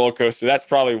absolute roller coaster. That's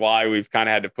probably why we've kind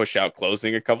of had to push out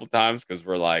closing a couple times, because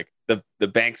we're like, the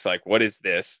bank's like, what is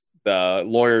this? The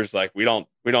lawyer's like, we don't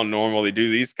normally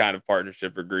do these kind of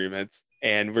partnership agreements.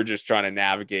 And we're just trying to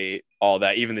navigate all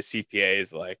that. Even the CPA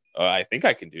is like, oh, I think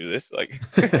I can do this. Like,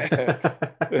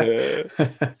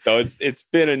 so it's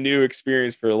been a new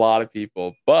experience for a lot of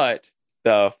people, but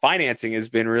the financing has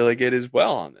been really good as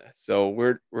well on this.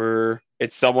 So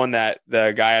it's someone that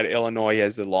the guy out of Illinois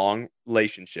has a long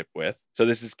relationship with. So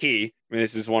this is key. I mean,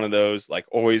 this is one of those, like,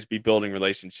 always be building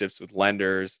relationships with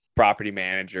lenders, property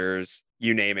managers,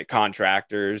 you name it,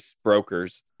 contractors,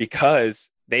 brokers,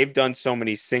 because they've done so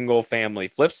many single family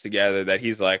flips together that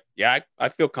he's like, yeah, I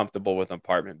feel comfortable with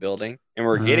apartment building. And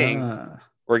we're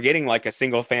getting like a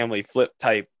single family flip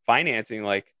type financing,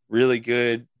 like really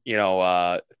good,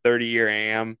 30-year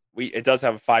AM. It does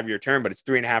have a 5-year term, but it's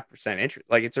 3.5% interest.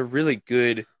 Like, it's a really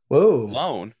good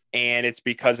loan. And it's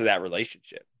because of that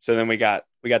relationship. So then we got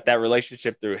that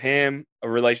relationship through him. A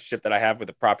relationship that I have with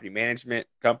a property management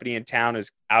company in town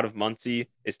is out of Muncie,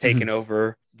 is taking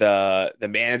over the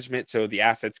management. So the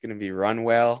asset's going to be run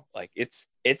well. Like, it's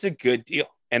a good deal.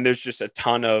 And there's just a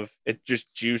ton of, it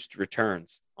just juiced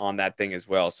returns on that thing as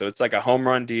well. So it's like a home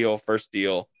run deal, first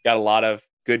deal. Got a lot of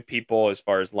good people as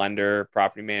far as lender,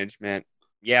 property management.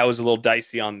 Yeah, it was a little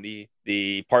dicey on the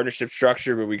partnership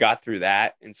structure, but we got through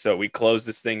that. And so we closed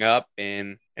this thing up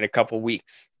in a couple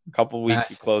weeks. Nice.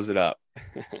 We close it up.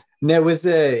 Now, was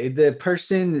the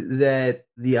person that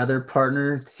the other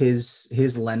partner, his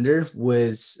lender,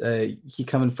 was he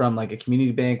coming from like a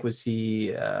community bank? Was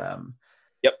he?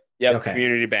 Yep. Okay.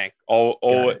 Community bank.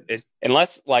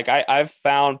 Unless, like, I've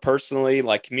found personally,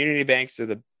 like, community banks are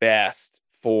the best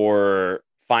for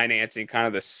financing kind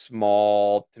of the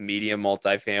small to medium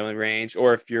multifamily range,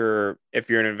 or if you're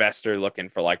an investor looking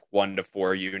for like 1 to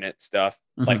 4 unit stuff,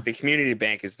 like the community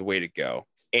bank is the way to go.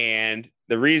 And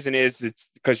the reason is it's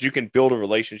because you can build a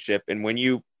relationship, and when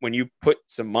you put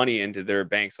some money into their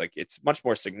banks, like, it's much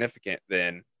more significant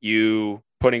than you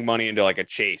putting money into like a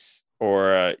Chase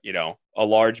or a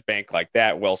large bank like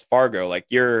that, Wells Fargo. Like,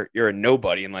 you're a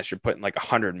nobody unless you're putting like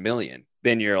 100 million.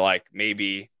 Then you're like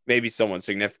maybe someone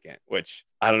significant, which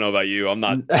I don't know about you. I'm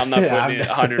not putting in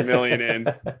 100 million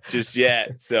in just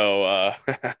yet. So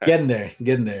getting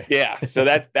there. Yeah. So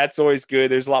that's always good.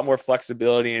 There's a lot more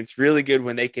flexibility, and it's really good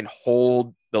when they can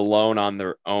hold the loan on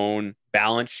their own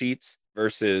balance sheets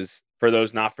versus, for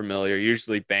those not familiar,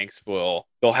 usually banks they'll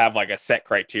have like a set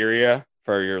criteria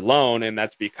for your loan. And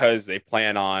that's because they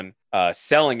plan on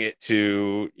selling it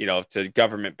to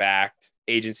government backed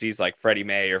agencies like Freddie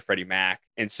Mae or Freddie Mac.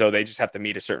 And so they just have to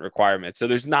meet a certain requirement. So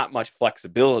there's not much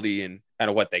flexibility in kind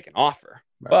of what they can offer.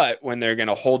 Right. But when they're going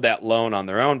to hold that loan on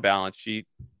their own balance sheet,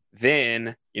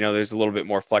 then, there's a little bit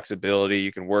more flexibility.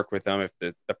 You can work with them. If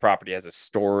the property has a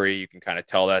story, you can kind of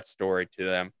tell that story to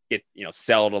them,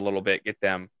 sell it a little bit, get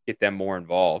them more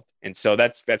involved. And so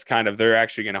that's kind of, they're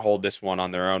actually going to hold this one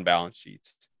on their own balance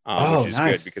sheets, which is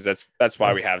nice. Good, because that's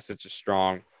why we have such a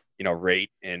strong rate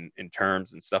in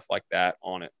terms and stuff like that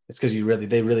on it. It's because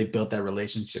they really built that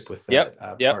relationship with that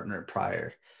partner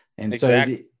prior. And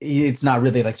exactly. So it's not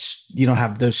really like you don't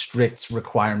have those strict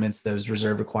requirements, those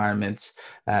reserve requirements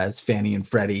as Fannie and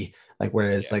Freddie, like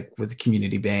whereas like with a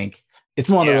community bank, It's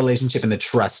more on the Yeah. relationship and the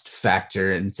trust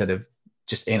factor instead of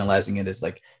just analyzing it as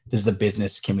like, this is a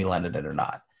business. Can we lend it or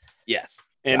not? Yes.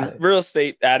 Got And it. real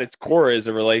estate at its core is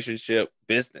a relationship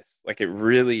business. Like it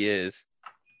really is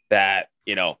that,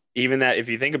 even that if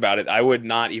you think about it, I would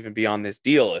not even be on this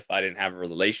deal if I didn't have a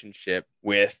relationship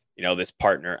with, this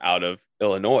partner out of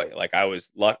Illinois. Like I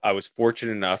was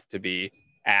fortunate enough to be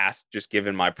asked, just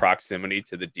given my proximity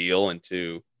to the deal and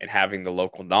having the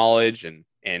local knowledge and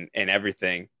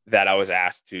everything, that I was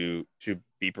asked to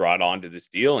be brought onto this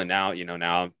deal. And now,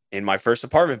 now I'm in my first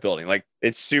apartment building. Like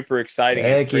it's super exciting.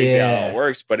 It's Heck crazy how it all yeah.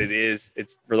 works, but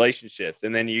it's relationships.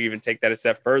 And then you even take that a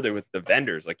step further with the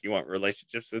vendors. Like you want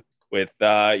relationships with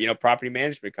property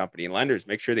management company and lenders.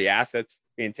 Make sure the assets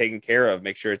being taken care of,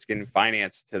 make sure it's getting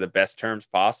financed to the best terms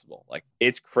possible. Like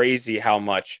it's crazy how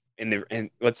much in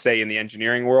let's say in the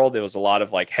engineering world, there was a lot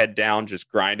of like head down, just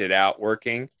grind it out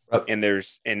working.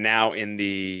 And now in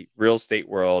the real estate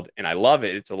world, and I love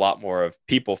it, it's a lot more of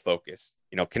people focused,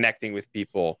 connecting with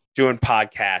people, doing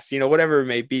podcasts, whatever it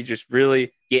may be, just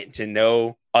really getting to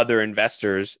know other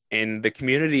investors. And the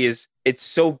community it's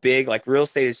so big. Like real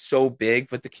estate is so big,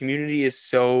 but the community is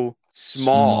so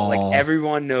small. Like Small.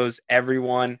 everyone knows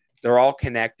everyone. They're all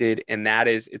connected. And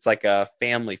it's like a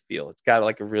family feel. It's got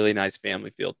like a really nice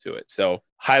family feel to it. So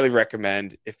highly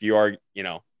recommend if you are,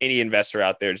 any investor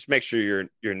out there, just make sure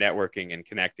you're networking and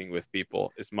connecting with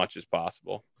people as much as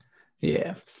possible.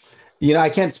 Yeah. I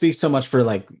can't speak so much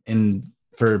for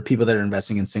for people that are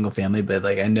investing in single family, but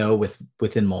like I know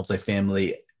within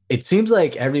multifamily, it seems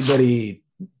like everybody,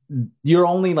 you're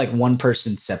only like one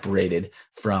person separated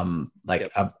from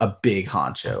like a big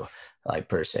honcho, like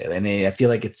per se. And I feel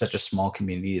like it's such a small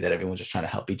community that everyone's just trying to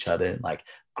help each other and like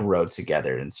grow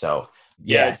together. And so,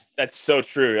 yeah, that's so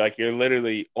true. Like you're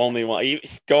literally only one. You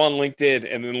go on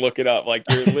LinkedIn and then look it up. Like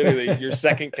you're literally your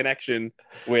second connection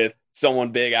with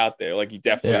someone big out there. Like you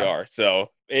definitely are. So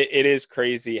it is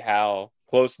crazy how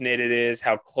close knit it is,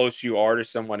 how close you are to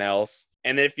someone else.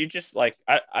 And then if you just like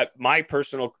my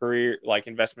personal career, like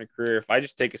investment career, if I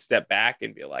just take a step back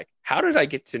and be like, how did I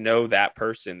get to know that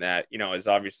person that, has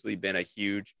obviously been a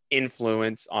huge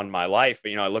influence on my life?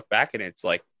 I look back and it's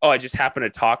like, oh, I just happened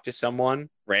to talk to someone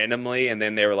randomly. And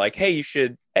then they were like, hey, you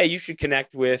should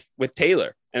connect with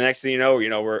Taylor. And next thing you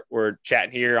know, we're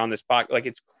chatting here on this podcast. Like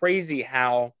it's crazy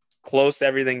how close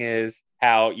everything is,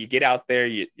 how you get out there,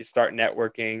 you start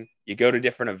networking, you go to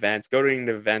different events. Going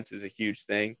to events is a huge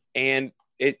thing. And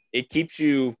it keeps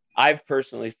you, I've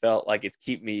personally felt like it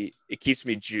keeps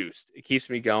me juiced. It keeps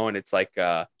me going. It's like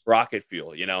rocket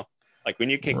fuel, like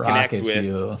when you can connect rocket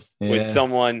fuel. Yeah. with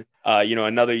someone,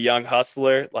 another young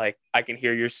hustler, like I can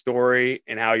hear your story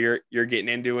and how you're getting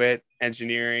into it,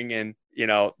 engineering and,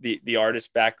 the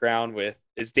artist background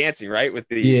is dancing, right? With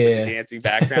the dancing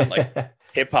background, like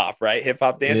hip hop, right? Hip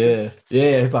hop dancing.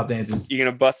 Yeah. Hip hop dancing. You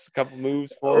gonna bust a couple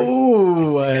moves for us?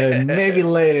 Oh, maybe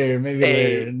later.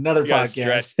 Hey, Another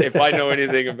podcast. Stretch. If I know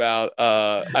anything about,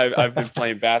 I've been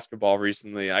playing basketball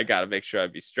recently. I got to make sure I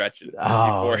be stretching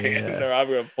beforehand, or I'm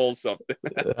gonna pull something.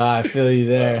 I feel you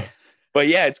there. But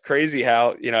yeah, it's crazy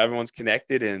how everyone's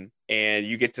connected and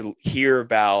you get to hear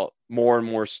about more and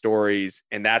more stories,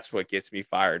 and that's what gets me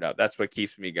fired up. That's what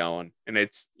keeps me going, and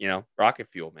it's rocket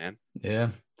fuel, man. Yeah.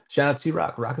 Shout out to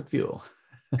rocket fuel.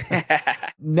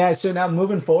 So now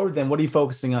moving forward, then what are you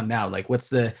focusing on now? Like, what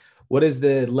is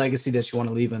the legacy that you want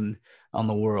to leave on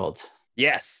the world?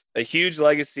 Yes, a huge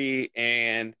legacy,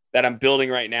 and that I'm building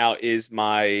right now is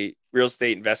my real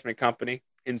estate investment company.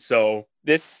 And so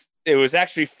it was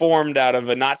actually formed out of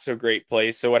a not so great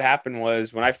place. So what happened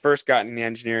was when I first got in the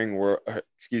engineering world,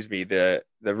 the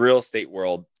real estate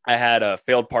world, I had a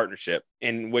failed partnership,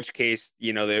 in which case,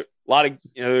 a lot of,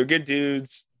 they're good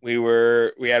dudes. We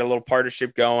had a little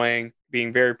partnership going,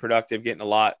 being very productive, getting a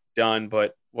lot done.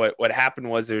 But what happened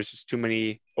was there was just too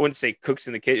many, I wouldn't say cooks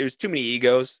in the kitchen. There's too many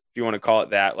egos, if you want to call it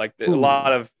that. Like a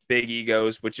lot of big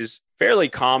egos, which is fairly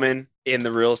common in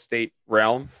the real estate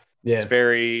realm. Yeah. It's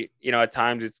very, at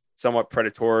times it's somewhat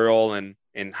predatorial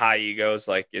and high egos.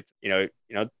 Like it's,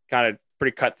 kind of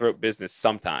pretty cutthroat business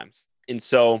sometimes. And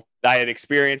so I had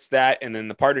experienced that, and then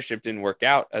the partnership didn't work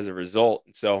out as a result.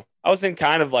 And so I was in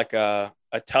kind of like a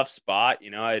tough spot.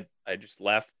 I just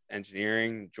left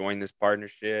engineering, joined this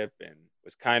partnership, and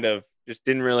was kind of just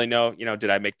didn't really know, did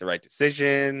I make the right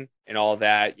decision and all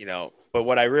that, but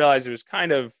what I realized it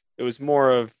was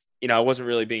more of, I wasn't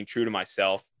really being true to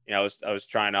myself. I was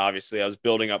trying to, obviously I was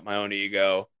building up my own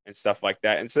ego and stuff like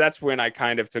that. And so that's when I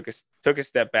kind of took a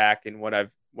step back, and what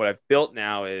I've built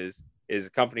now is a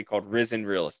company called Risen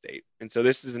Real Estate. And so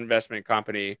this is an investment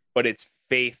company, but it's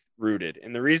faith rooted.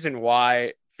 And the reason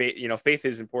why faith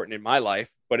is important in my life,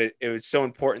 but it was so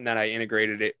important that I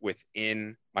integrated it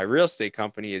within my real estate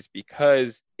company, is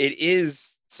because it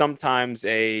is sometimes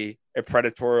a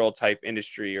predatorial type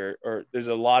industry, or there's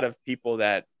a lot of people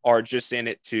that are just in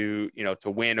it to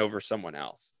win over someone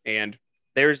else. And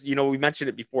there's, we mentioned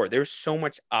it before, there's so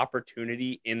much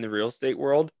opportunity in the real estate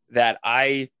world that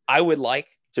I would like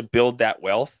to build that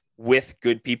wealth with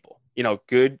good people,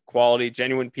 good quality,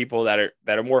 genuine people that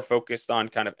are more focused on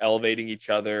kind of elevating each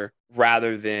other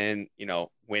rather than,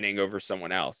 winning over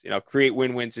someone else, create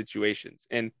win-win situations.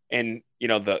 And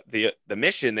the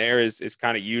mission there is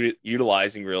kind of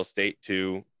utilizing real estate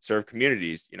to serve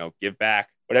communities, give back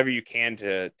whatever you can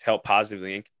to help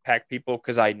positively impact people.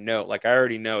 Cause I know, I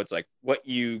already know, it's like what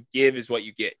you give is what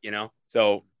you get,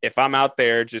 So if I'm out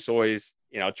there just always,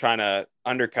 trying to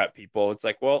undercut people, it's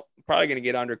like, well, I'm probably going to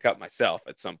get undercut myself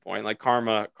at some point. Like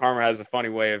karma has a funny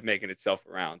way of making itself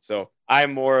around. So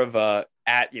I'm more of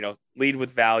lead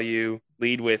with value,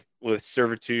 lead with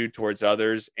servitude towards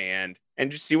others, and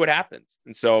just see what happens.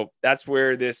 And so that's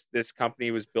where this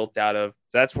company was built out of.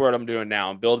 So that's what I'm doing now.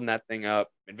 I'm building that thing up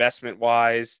investment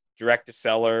wise, direct to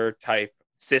seller type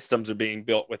systems are being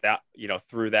built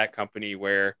through that company,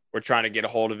 where we're trying to get a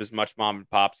hold of as much mom and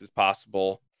pops as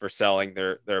possible for selling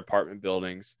their apartment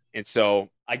buildings. And so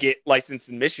I get licensed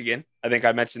in Michigan. I think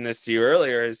I mentioned this to you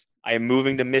earlier, is I am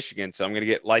moving to Michigan. So I'm going to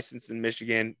get licensed in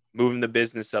Michigan, moving the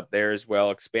business up there as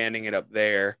well, expanding it up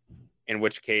there, in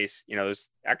which case, there's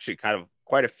actually kind of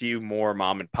quite a few more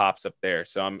mom and pops up there.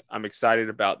 So I'm excited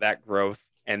about that growth.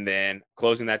 And then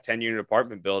closing that 10-unit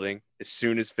apartment building as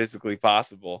soon as physically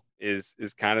possible is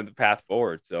kind of the path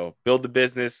forward. So build the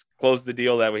business, close the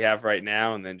deal that we have right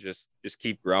now, and then just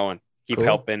keep growing, keep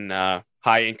helping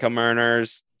high income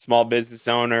earners, small business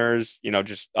owners,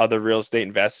 just other real estate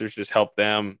investors, just help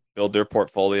them build their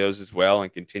portfolios as well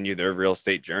and continue their real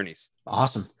estate journeys.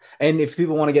 Awesome. And if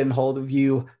people want to get in hold of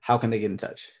you, how can they get in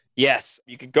touch? Yes,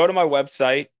 you can go to my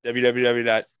website,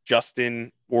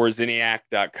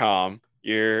 www.justinwawrzyniak.com.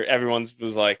 Everyone's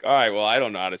was like, all right, well, I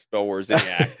don't know how to spell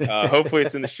Wawrzyniak. Hopefully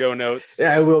it's in the show notes.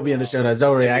 Yeah, it will be in the show notes.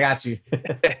 Don't worry, I got you.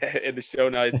 In the show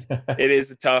notes. It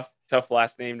is a tough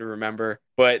last name to remember,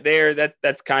 but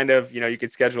that's kind of, you can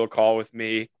schedule a call with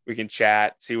me. We can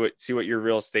chat, see what your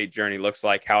real estate journey looks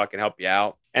like, how I can help you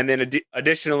out. And then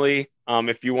additionally,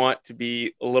 if you want to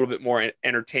be a little bit more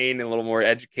entertained and a little more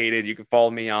educated, you can follow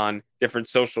me on different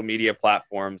social media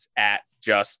platforms at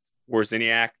Just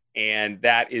Wawrzyniak. And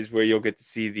that is where you'll get to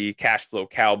see the cash flow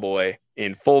cowboy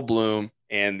in full bloom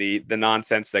and the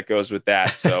nonsense that goes with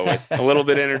that. So it's a little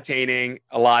bit entertaining,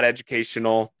 a lot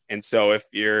educational. And so if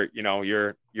you're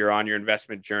on your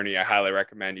investment journey, I highly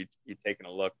recommend you taking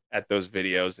a look at those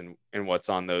videos and what's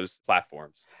on those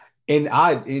platforms. And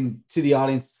to the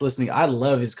audience listening, I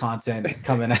love his content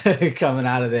coming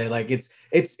out of there. Like it's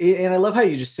and I love how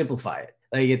you just simplify it.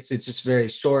 Like it's just very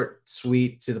short,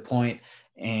 sweet, to the point,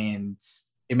 and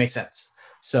it makes sense.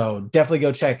 So definitely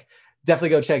go check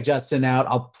Justin out.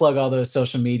 I'll plug all those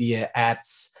social media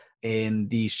 @ in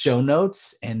the show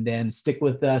notes, and then stick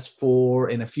with us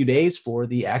in a few days for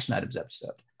the action items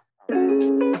episode.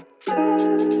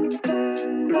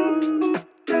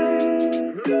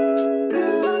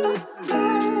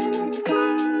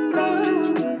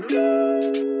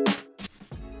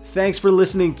 Thanks for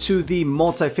listening to the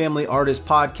Multifamily Artist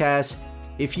Podcast.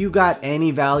 If you got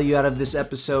any value out of this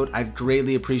episode, I'd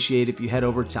greatly appreciate if you head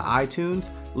over to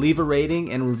iTunes, leave a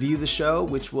rating, and review the show,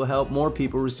 which will help more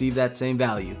people receive that same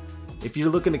value. If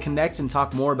you're looking to connect and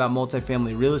talk more about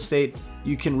multifamily real estate,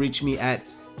 you can reach me at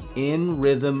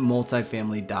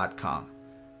inrhythmmultifamily.com.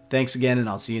 Thanks again, and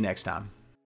I'll see you next time.